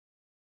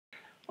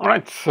All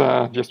right,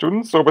 dear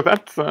students, so with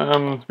that,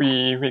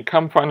 we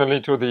come finally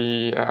to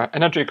the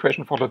energy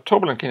equation for the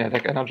turbulent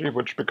kinetic energy,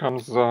 which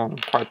becomes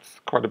quite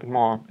a bit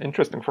more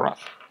interesting for us.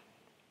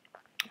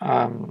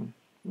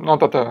 Not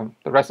that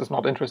the rest is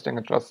not interesting,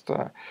 it's just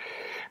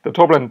the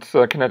turbulent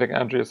kinetic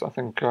energy is, I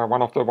think,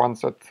 one of the ones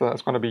that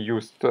is going to be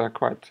used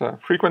quite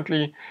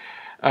frequently,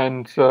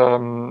 and it's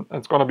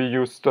going to be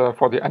used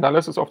for the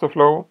analysis of the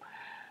flow.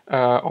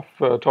 Of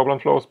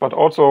turbulent flows, but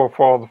also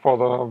for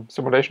the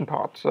simulation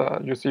part.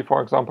 You see,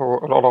 for example,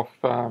 a lot of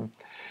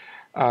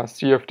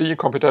CFD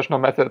computational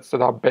methods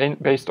that are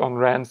based on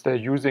RANs. They're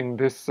using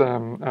this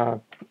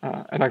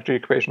energy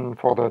equation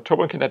for the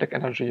turbulent kinetic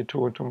energy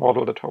to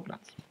model the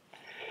turbulence.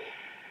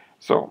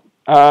 So,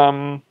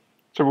 so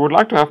we would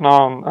like to have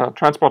now a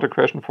transport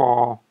equation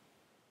for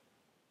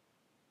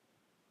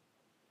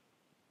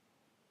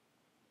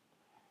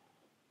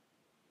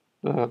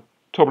the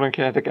turbulent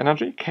kinetic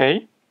energy,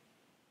 K,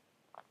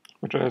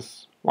 which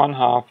is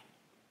 1/2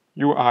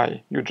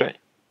 ui uj.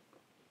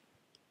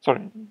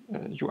 Sorry,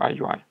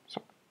 ui,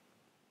 so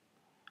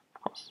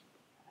of course.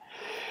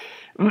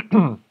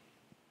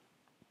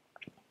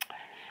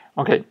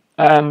 Okay,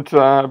 and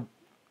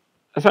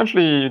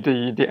essentially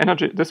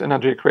this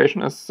energy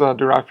equation is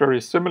derived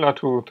very similar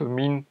to the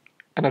mean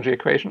energy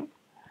equation.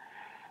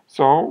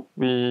 So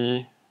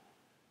we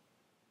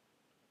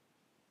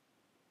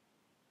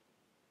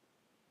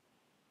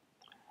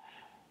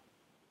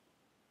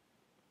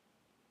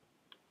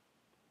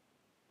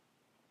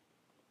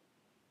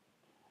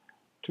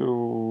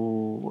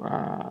to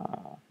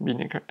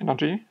mean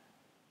energy.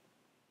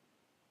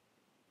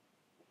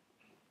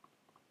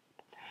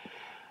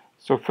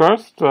 So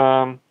first, we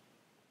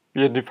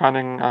are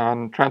defining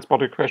a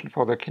transport equation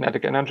for the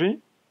kinetic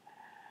energy.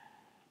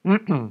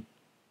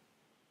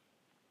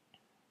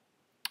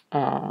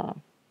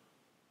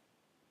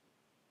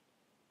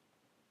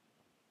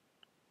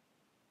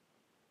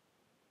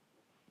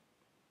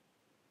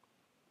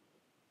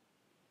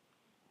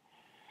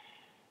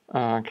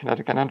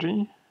 Kinetic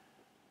energy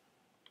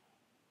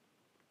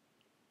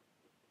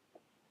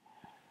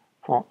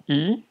for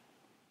E,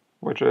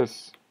 which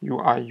is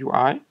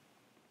ui.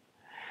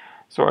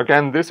 So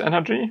again, this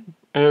energy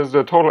is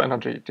the total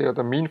energy,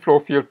 the mean flow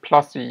field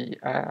plus the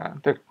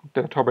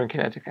turbulent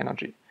kinetic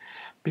energy.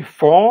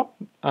 Before,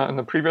 in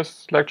the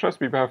previous lectures,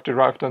 we have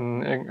derived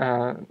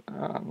an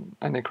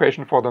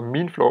equation for the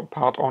mean flow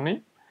part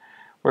only,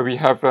 where we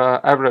have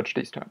averaged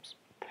these terms.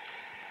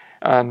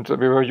 And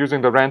we were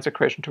using the Rand's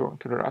equation to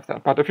derive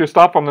that. But if you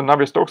start from the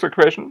Navier-Stokes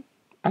equation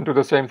and do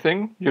the same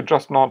thing, you're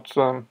just not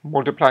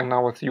multiplying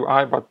now with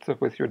ui, but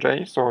with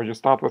uj. So you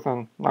start with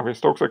a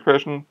Navier-Stokes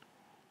equation,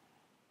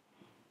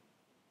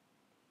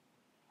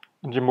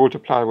 and you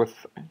multiply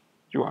with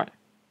ui.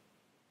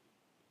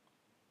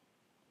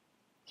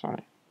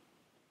 Sorry,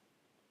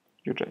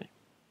 uj,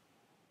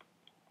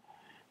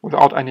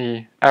 without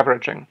any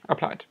averaging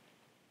applied.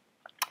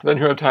 Then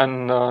you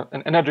obtain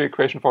an energy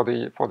equation for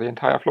the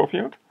entire flow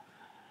field.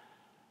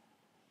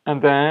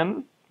 And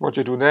then what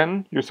you do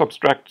then, you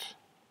subtract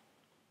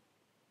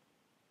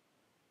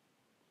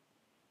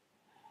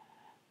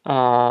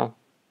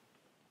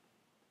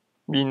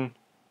mean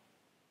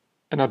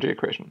energy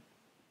equation.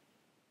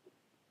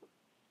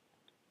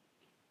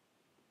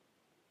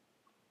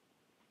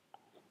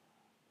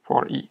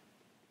 For E.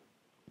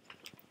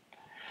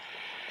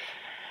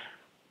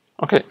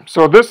 Okay,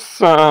 so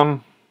this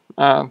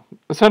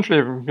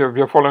essentially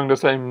we are following the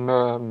same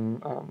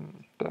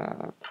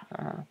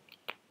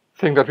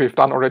thing that we've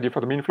done already for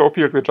the mean flow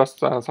field. We're just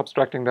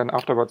subtracting then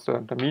afterwards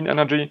the mean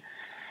energy.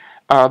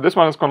 This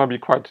one is going to be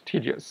quite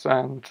tedious,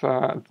 and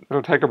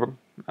it'll take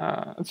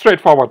it's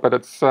straightforward, but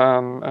it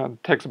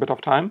takes a bit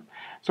of time.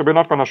 So we're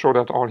not going to show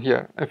that all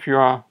here. If you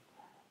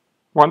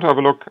want to have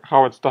a look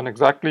how it's done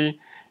exactly,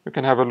 you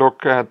can have a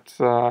look at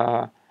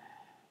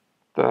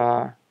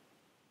the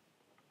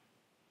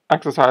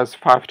exercise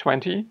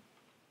 520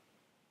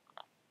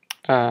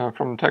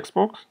 from the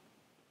textbooks.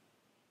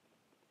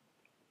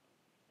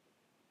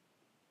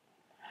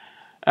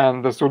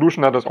 And the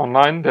solution that is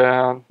online,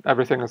 there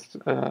everything is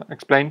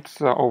explained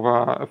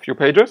over a few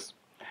pages.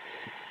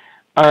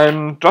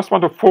 I just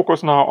want to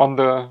focus now on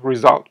the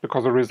result,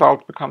 because the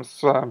result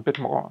becomes a bit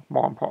more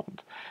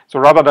important. So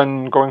rather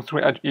than going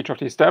through each of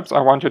these steps,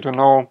 I want you to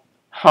know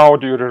how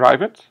do you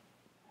derive it.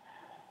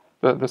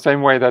 The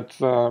same way that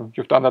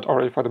you've done that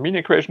already for the mean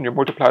equation, you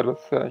multiply it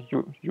with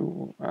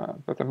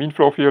with the mean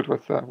flow field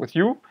with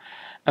u,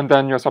 and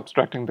then you're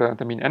subtracting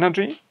the mean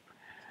energy,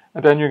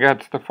 and then you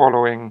get the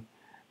following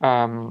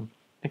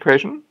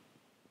equation: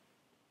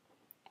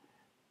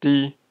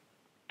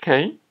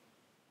 dk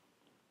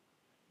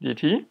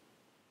dt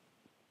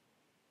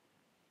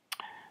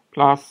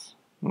plus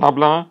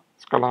nabla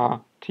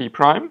scalar t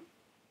prime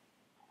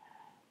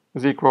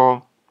is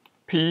equal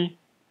p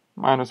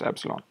minus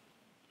epsilon.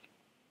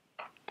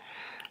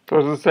 So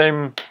it's the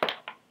same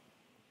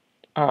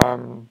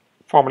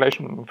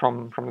formulation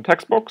from the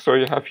textbook. So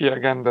you have here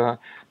again the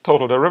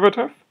total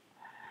derivative.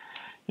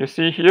 You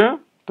see here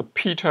the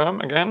p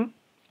term again,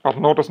 but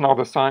notice now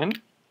the sign.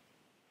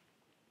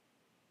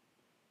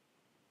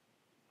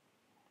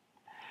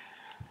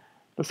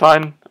 The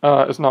sign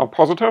is now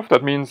positive.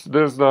 That means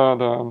this is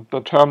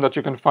the term that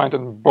you can find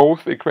in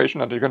both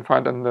equations, that you can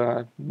find in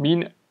the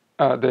mean,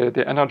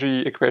 the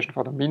energy equation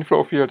for the mean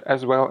flow field,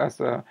 as well as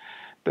the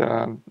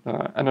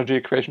energy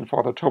equation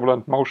for the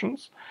turbulent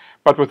motions,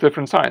 but with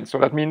different signs. So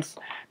that means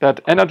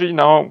that energy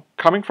now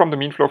coming from the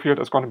mean flow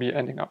field is going to be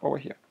ending up over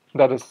here.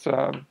 That is,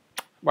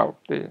 well,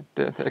 the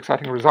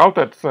exciting result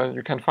that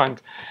you can find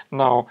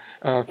now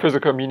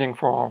physical meaning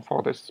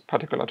for this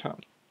particular term.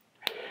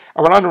 I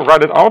will now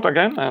write it out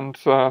again and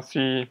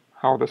see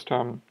how these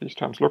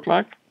terms look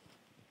like.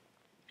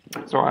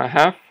 So I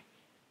have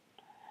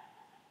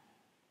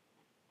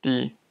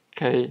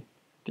dk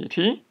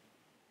dt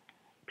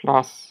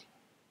plus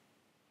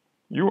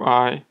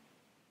ui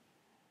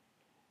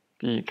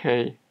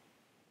dk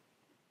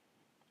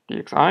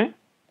dxi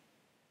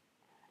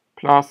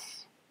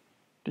plus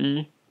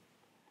d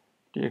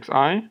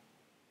dxi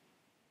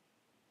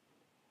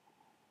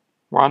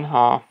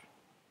 1/2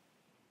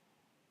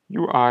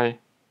 ui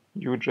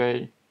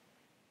uj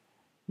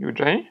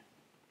uj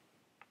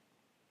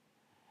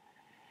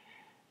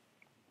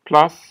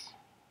plus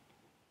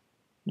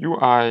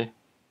ui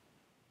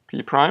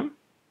p prime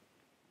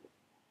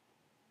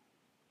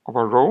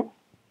over rho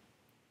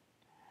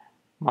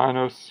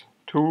minus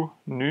 2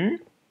 nu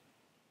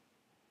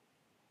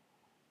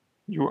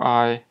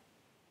ui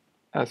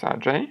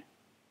sij,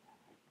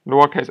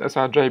 lowercase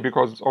sij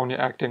because it's only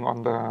acting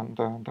on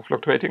the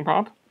fluctuating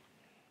part,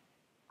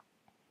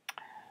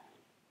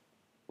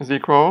 is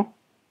equal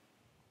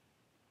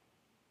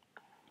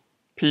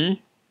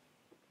p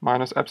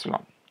minus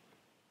epsilon.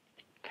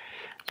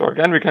 So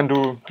again, we can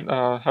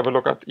have a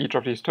look at each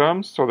of these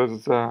terms. So this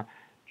is a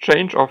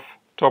change of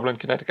turbulent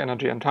kinetic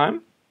energy and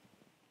time.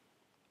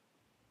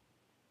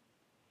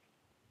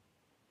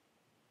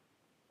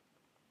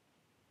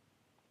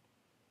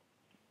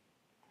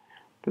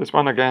 This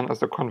one again is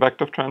the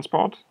convective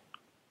transport.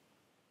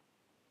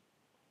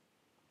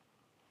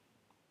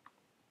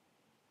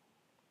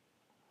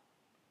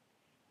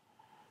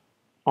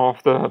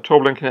 Of the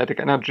turbulent kinetic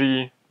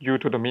energy due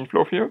to the mean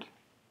flow field.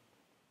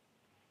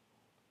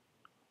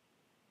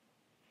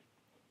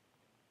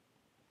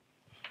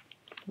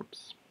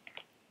 Oops.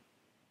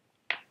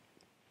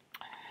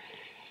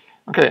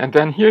 Okay, and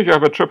then here you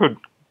have a triple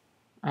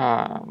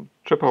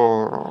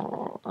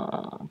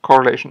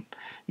correlation,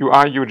 ui,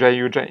 uj,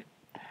 uj.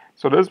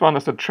 So this one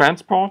is the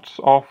transport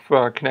of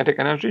kinetic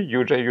energy,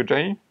 uj,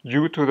 uj,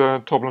 due to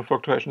the turbulent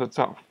fluctuation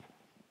itself.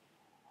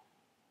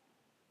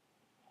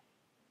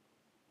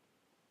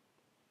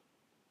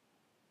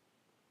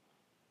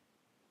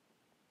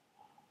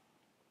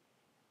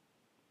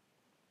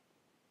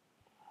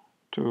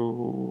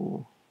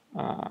 To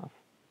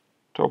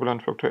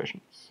turbulent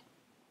fluctuations.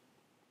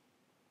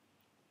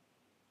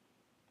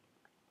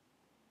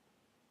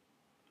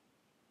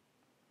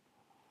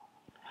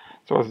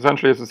 So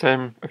essentially it's the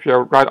same if you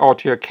write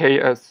out here k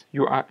as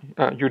uj,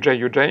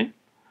 uj.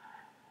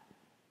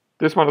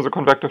 This one is a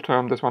convective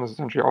term, this one is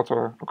essentially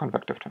also a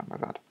convective term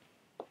with that.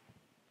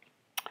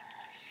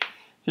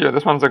 Here,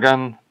 this one's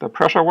again the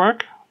pressure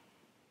work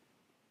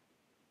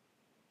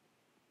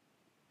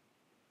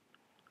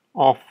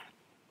of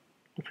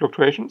the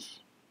fluctuations.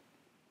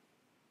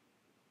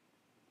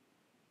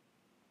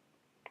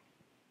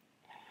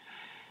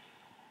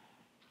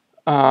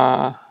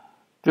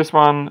 This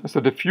one is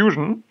the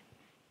diffusion,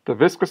 the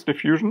viscous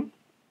diffusion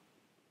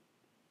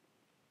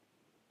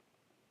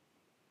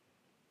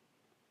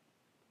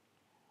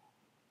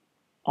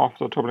of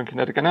the turbulent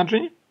kinetic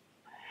energy.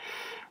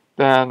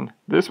 Then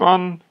this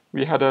one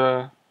we had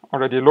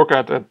already a look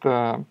at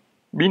the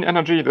mean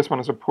energy. This one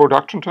is a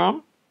production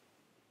term.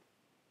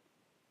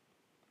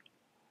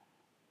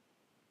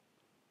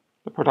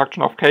 The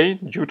production of K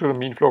due to the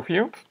mean flow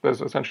field. This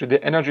is essentially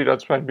the energy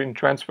that's being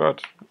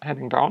transferred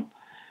heading down.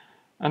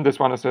 And this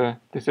one is a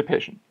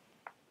dissipation.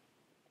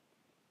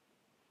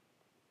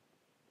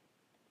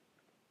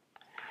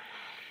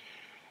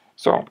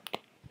 So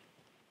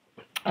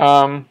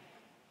that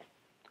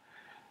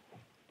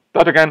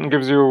again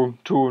gives you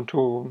two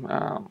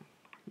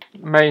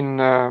main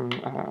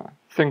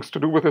things to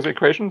do with this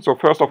equation. So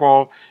first of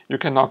all, you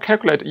can now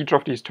calculate each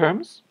of these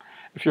terms.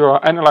 If you are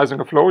analyzing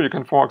a flow, you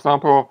can, for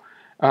example,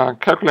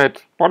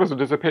 calculate what is the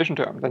dissipation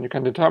term. Then you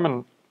can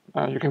determine,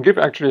 you can give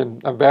actually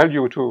a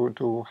value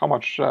to how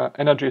much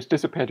energy is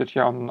dissipated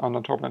here on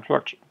the turbulent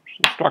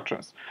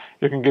structures.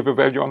 You can give a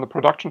value on the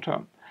production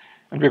term.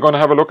 And we're going to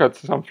have a look at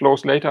some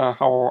flows later,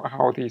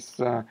 how these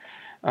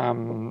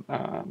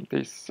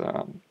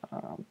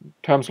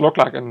terms look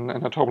like in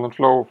a turbulent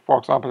flow, for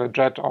example, a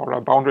jet or a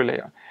boundary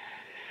layer.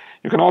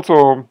 You can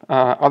also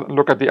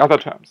look at the other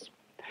terms.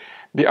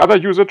 The other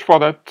usage for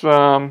that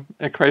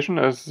equation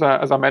is,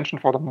 as I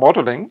mentioned, for the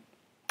modeling.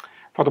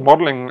 For the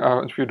modeling,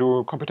 if you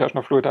do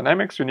computational fluid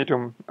dynamics, you need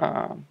to,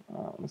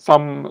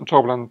 some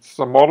turbulence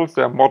models,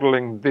 they are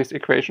modeling this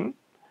equation.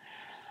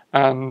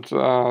 And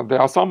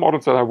there are some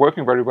models that are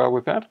working very well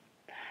with that.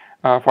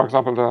 For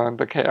example,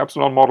 the K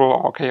epsilon model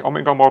or K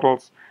omega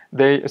models,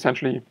 they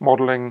essentially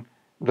modeling,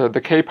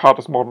 the K part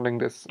is modeling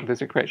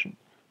this equation.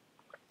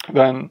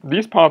 then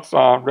these parts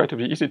are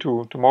relatively easy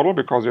to model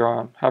because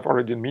you have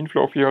already a mean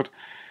flow field.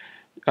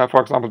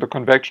 For example, the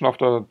convection of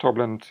the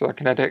turbulent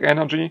kinetic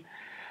energy.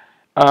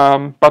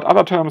 But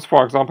other terms,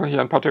 for example,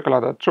 here in particular,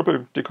 the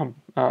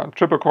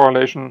triple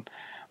correlation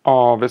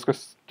or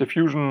viscous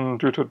diffusion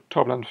due to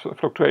turbulent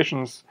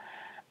fluctuations,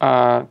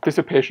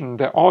 dissipation,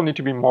 they all need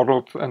to be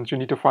modeled, and you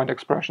need to find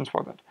expressions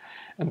for that.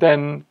 And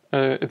then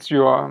it's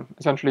your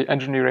essentially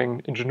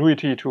engineering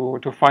ingenuity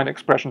to find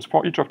expressions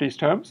for each of these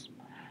terms.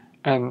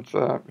 And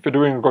if you're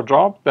doing a good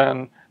job,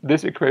 then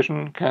this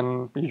equation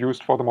can be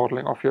used for the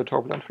modeling of your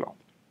turbulent flow.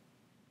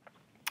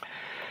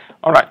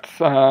 All right,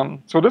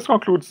 so this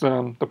concludes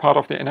the part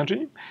of the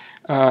energy.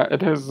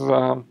 It is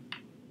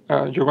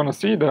you're going to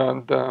see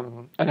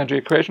the energy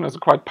equation is a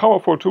quite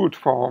powerful tool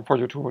for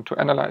you to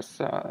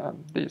analyze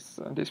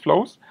these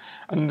flows,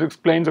 and it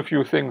explains a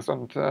few things.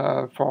 And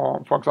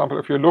for example,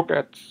 if you look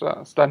at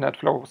standard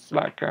flows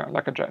like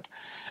a jet,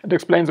 it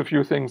explains a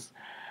few things.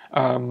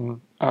 How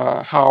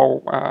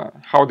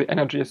the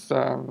energy is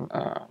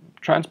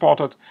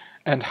transported,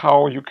 and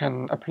how you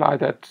can apply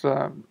that,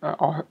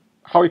 or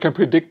how you can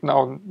predict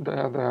now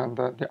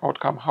the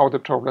outcome, how the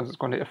turbulence is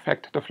going to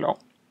affect the flow.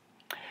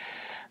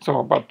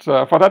 So, but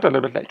for that a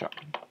little bit later.